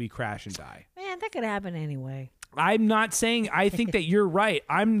off and we crash and die. Man, that could happen anyway. I'm not saying I think that you're right.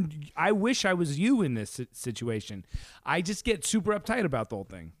 I wish I was you in this situation. I just get super uptight about the whole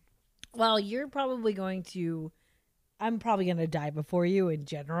thing. Well, I'm probably going to die before you in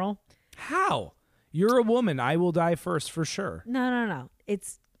general. How? You're a woman. I will die first for sure. No.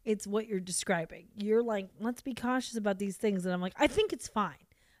 It's what you're describing. You're like, let's be cautious about these things. And I'm like, I think it's fine.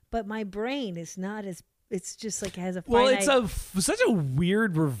 But my brain is not as, it's just like has a finite. Well, it's such a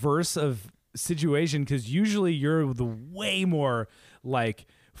weird reverse of situation because usually you're the way more like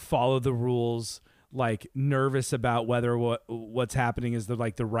follow the rules, like nervous about whether what's happening is the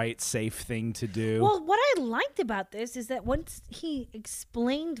right safe thing to do. Well, what I liked about this is that once he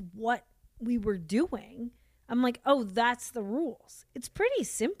explained what we were doing, I'm like, oh, that's the rules. It's pretty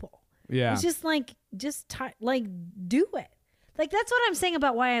simple. Yeah. It's just like, do it. Like, that's what I'm saying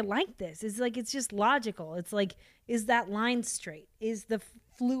about why I like this. Is like, it's just logical. It's like, is that line straight? Is the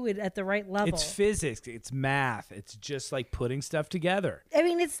fluid at the right level? It's physics. It's math. It's just like putting stuff together. I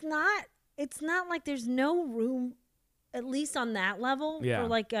mean, it's not like there's no room, at least on that level, for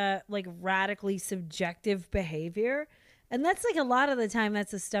like a radically subjective behavior. And that's like a lot of the time,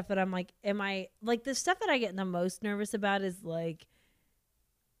 that's the stuff that I'm like, the stuff that I get the most nervous about is like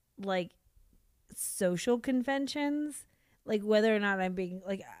social conventions, like whether or not I'm being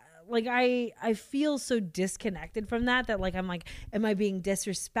like I feel so disconnected from that like, I'm like, am I being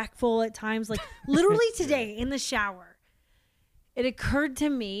disrespectful at times? Like literally today in the shower, it occurred to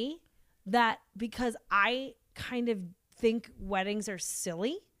me that because I kind of think weddings are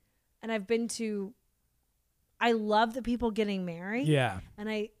silly and I love the people getting married. Yeah. And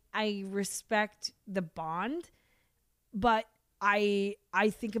I respect the bond, but I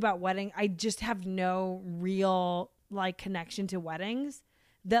think about wedding. I just have no real like connection to weddings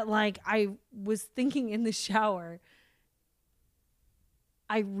that like I was thinking in the shower.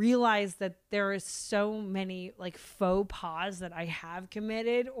 I realized that there is so many like faux pas that I have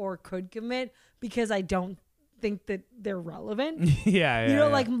committed or could commit because I don't think that they're relevant. Yeah. You know,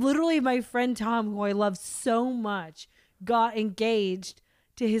 like literally my friend Tom, who I love so much, got engaged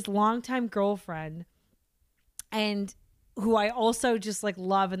to his longtime girlfriend and who I also just like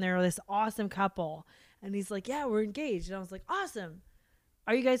love. And they're this awesome couple. And he's like, yeah, we're engaged. And I was like, awesome.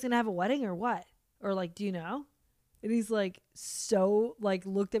 Are you guys going to have a wedding or what? Or like, do you know? And he's like, so like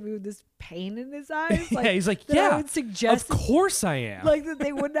looked at me with this pain in his eyes. Like, yeah, he's like, I would suggest of course I am. like that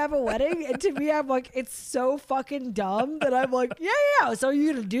they wouldn't have a wedding. And to me, I'm like, it's so fucking dumb that I'm like, yeah. So are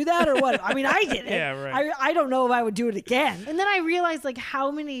you gonna do that or what? I mean, I did it. Yeah, right. I don't know if I would do it again. And then I realized like how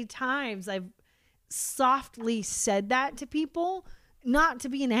many times I've softly said that to people, not to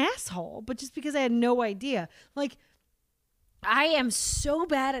be an asshole, but just because I had no idea. Like, I am so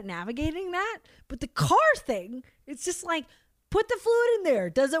bad at navigating that, but the car thing, it's just like, put the fluid in there.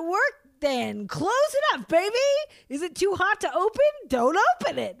 Does it work? Then close it up, baby. Is it too hot to open? Don't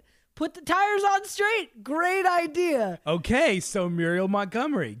open it. Put the tires on straight. Great idea. Okay, so Muriel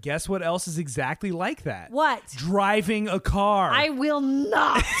Montgomery, guess what else is exactly like that? What? Driving a car. I will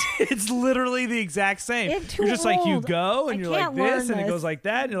not. It's literally the exact same. I'm too You're just like, you old. go and I you're like can't this learn and it this. goes like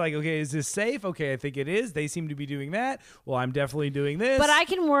that. And you're like, okay, is this safe? Okay, I think it is. They seem to be doing that. Well, I'm definitely doing this. But I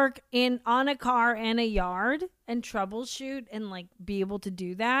can work on a car and a yard and troubleshoot and like be able to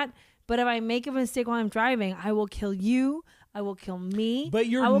do that. But if I make a mistake while I'm driving, I will kill you. I will kill me. But I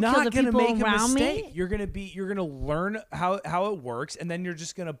you're will not kill the going to people make a around mistake. me. You're going to learn how it works, and then you're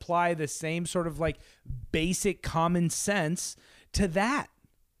just going to apply the same sort of like basic common sense to that.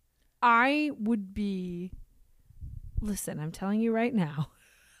 I would be. Listen, I'm telling you right now.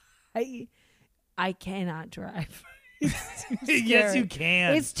 I cannot drive. It's too scary. Yes, you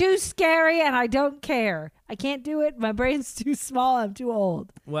can. It's too scary, and I don't care. I can't do it. My brain's too small. I'm too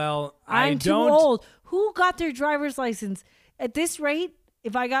old. Well, I'm too old. Who got their driver's license? At this rate,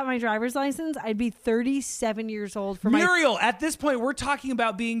 if I got my driver's license, I'd be 37 years old for my. Muriel, at this point, we're talking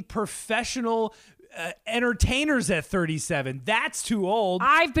about being professional entertainers at 37. That's too old.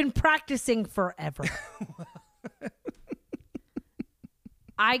 I've been practicing forever.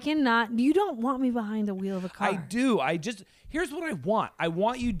 I cannot. You don't want me behind the wheel of a car. I do. Here's what I want. I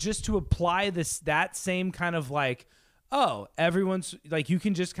want you just to apply that same kind of like, oh, everyone's like, you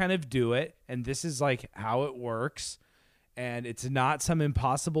can just kind of do it. And this is like how it works. And it's not some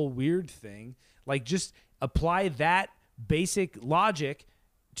impossible weird thing. Like, just apply that basic logic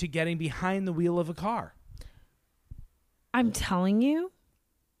to getting behind the wheel of a car. I'm telling you,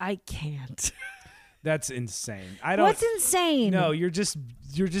 I can't. That's insane. I don't. What's insane? No, you're just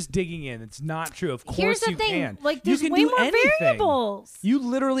digging in. It's not true. Of course Here's the you thing. can. Like, you there's can way do more anything. variables. You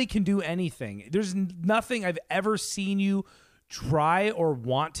literally can do anything. There's nothing I've ever seen you try or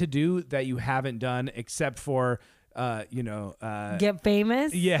want to do that you haven't done, except for, Get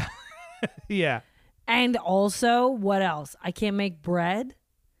famous. yeah, yeah. And also, what else? I can't make bread.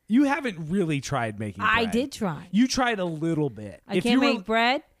 You haven't really tried making bread. I did try. You tried a little bit. I can't make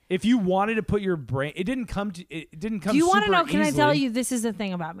bread. If you wanted to put your brain, it didn't come. Do you want to know? Can easily. I tell you? This is the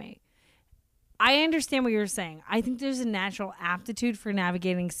thing about me. I understand what you're saying. I think there's a natural aptitude for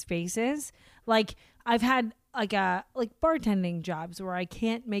navigating spaces. Like, I've had like bartending jobs where I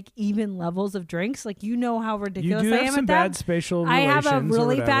can't make even levels of drinks. Like, you know how ridiculous You do I have am some at bad that. spatial I relations. have a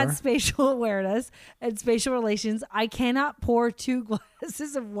really or bad whatever. spatial awareness and spatial relations. I cannot pour 2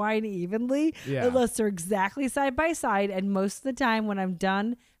 glasses of wine evenly unless they're exactly side by side. And most of the time when I'm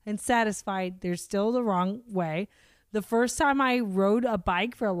done and satisfied, they're still the wrong way. The first time I rode a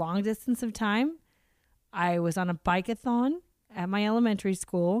bike for a long distance of time, I was on a bike-a-thon at my elementary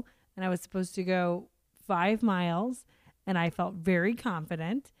school, and I was supposed to go 5 miles, and I felt very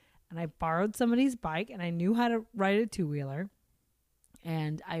confident, and I borrowed somebody's bike, and I knew how to ride a 2-wheeler,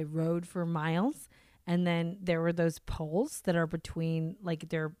 and I rode for miles, and then there were those poles that are between, like,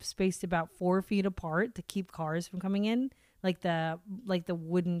 they're spaced about 4 feet apart to keep cars from coming in, like the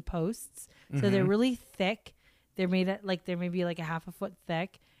wooden posts. So they're really thick. They're made at, like, they're maybe like a half a foot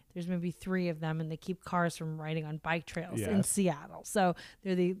thick. There's maybe 3 of them, and they keep cars from riding on bike trails in Seattle. So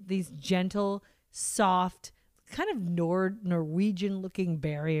they're these gentle, soft, kind of Norwegian-looking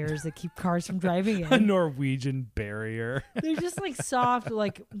barriers that keep cars from driving in. A Norwegian barrier. They're just like soft,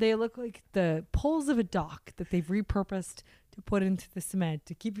 like they look like the poles of a dock that they've repurposed to put into the cement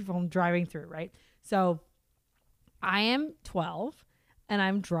to keep you from driving through, right? So I am 12. And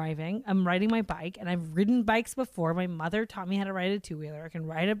I'm driving. I'm riding my bike, and I've ridden bikes before. My mother taught me how to ride a 2-wheeler. I can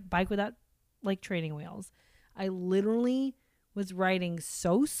ride a bike without, like, training wheels. I literally was riding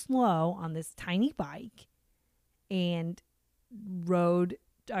so slow on this tiny bike and rode.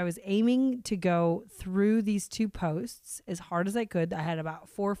 I was aiming to go through these 2 posts as hard as I could. I had about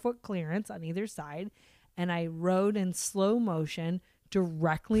 4-foot clearance on either side, and I rode in slow motion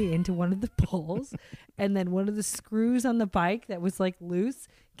directly into one of the poles, and then one of the screws on the bike that was like loose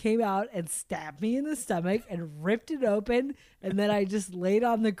came out and stabbed me in the stomach and ripped it open, and then I just laid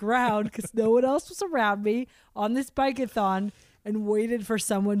on the ground because no one else was around me on this bike-a-thon and waited for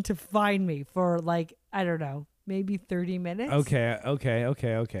someone to find me for, like, I don't know, maybe 30 minutes. Okay.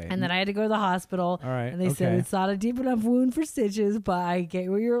 And then I had to go to the hospital. All right, And they said okay. it's not a deep enough wound for stitches, but I get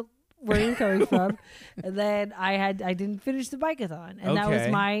where you're coming from. And then I didn't finish the bike-a-thon. And that was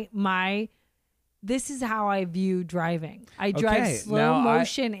Okay. my this is how I view driving. I drive Okay, slow now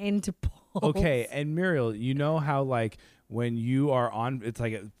motion into poles. Okay, and Muriel, you know how, like, when you are on, it's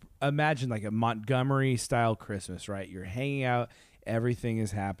like imagine like a Montgomery style Christmas, right? You're hanging out, everything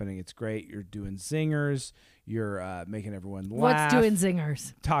is happening, it's great. You're doing zingers, you're making everyone laugh. What's doing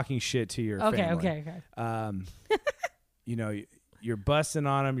zingers? Talking shit to your Okay, family. okay. You know, you're busting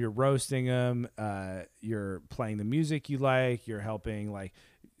on them, you're roasting them, you're playing the music you like, you're helping, like,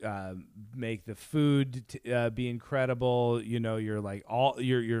 make the food be incredible. You know, you're like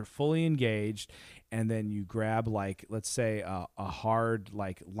you're fully engaged, and then you grab, like, let's say a hard,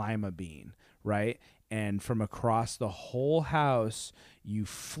 like, lima bean, right? And from across the whole house, you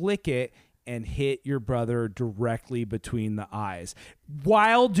flick it and hit your brother directly between the eyes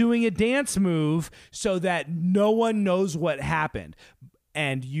while doing a dance move so that no one knows what happened.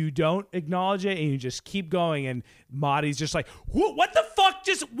 And you don't acknowledge it, and you just keep going. And Marty's just like, what the fuck?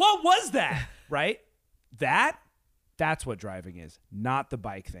 What was that? Right? That's what driving is, not the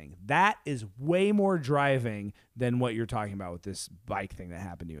bike thing. That is way more driving than what you're talking about with this bike thing that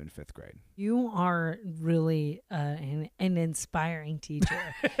happened to you in 5th grade. You are really an inspiring teacher.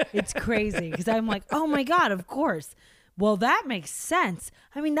 It's crazy because I'm like, oh my God, of course. Well, that makes sense.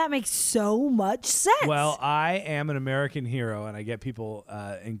 I mean, that makes so much sense. Well, I am an American hero, and I get people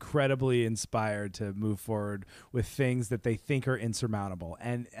incredibly inspired to move forward with things that they think are insurmountable.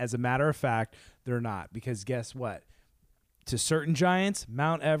 And as a matter of fact, they're not. Because guess what? To certain giants,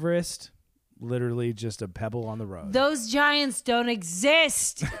 Mount Everest, literally just a pebble on the road. Those giants don't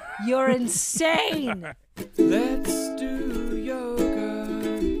exist. You're insane. Let's do yoga.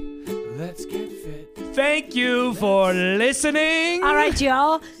 Let's get fit. Thank you for listening. All right,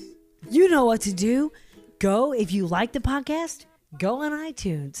 y'all. You know what to do. Go, if you like the podcast, go on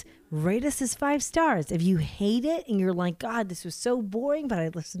iTunes. Rate us as 5 stars. If you hate it and you're like, God, this was so boring, but I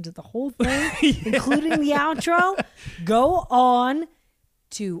listened to the whole thing, including the outro, go on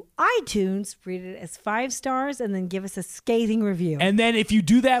to iTunes, read it as 5 stars, and then give us a scathing review. And then if you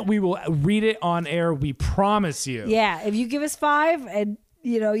do that, we will read it on air. We promise you. Yeah, if you give us 5 and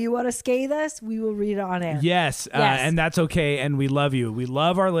you want to scathe us, we will read it on air. Yes, and that's okay, and we love you. We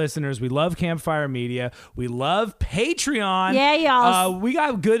love our listeners. We love Campfire Media. We love Patreon. Yeah, y'all. We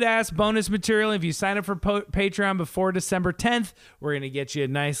got good-ass bonus material. If you sign up for Patreon before December 10th, we're going to get you a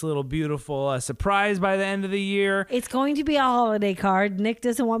nice little beautiful surprise by the end of the year. It's going to be a holiday card. Nick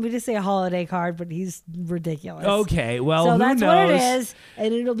doesn't want me to say a holiday card, but he's ridiculous. Okay, well, so who that's knows? what it is,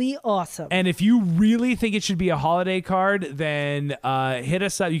 and it'll be awesome. And if you really think it should be a holiday card, then hit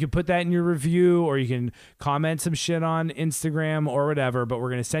us up. You can put that in your review, or you can comment some shit on Instagram or whatever, but we're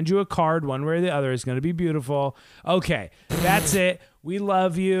going to send you a card one way or the other. It's going to be beautiful. Okay, that's it. We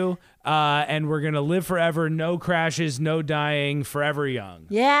love you, and we're going to live forever. No crashes, no dying, forever young.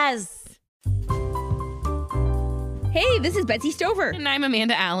 Yes. Hey, this is Betsy Stover. And I'm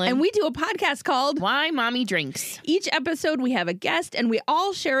Amanda Allen. And we do a podcast called Why Mommy Drinks. Each episode we have a guest and we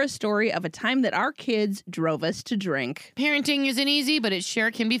all share a story of a time that our kids drove us to drink. Parenting isn't easy, but it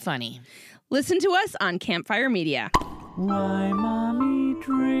sure can be funny. Listen to us on Campfire Media. Why Mommy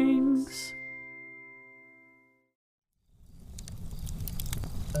Drinks.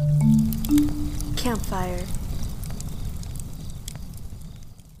 Campfire.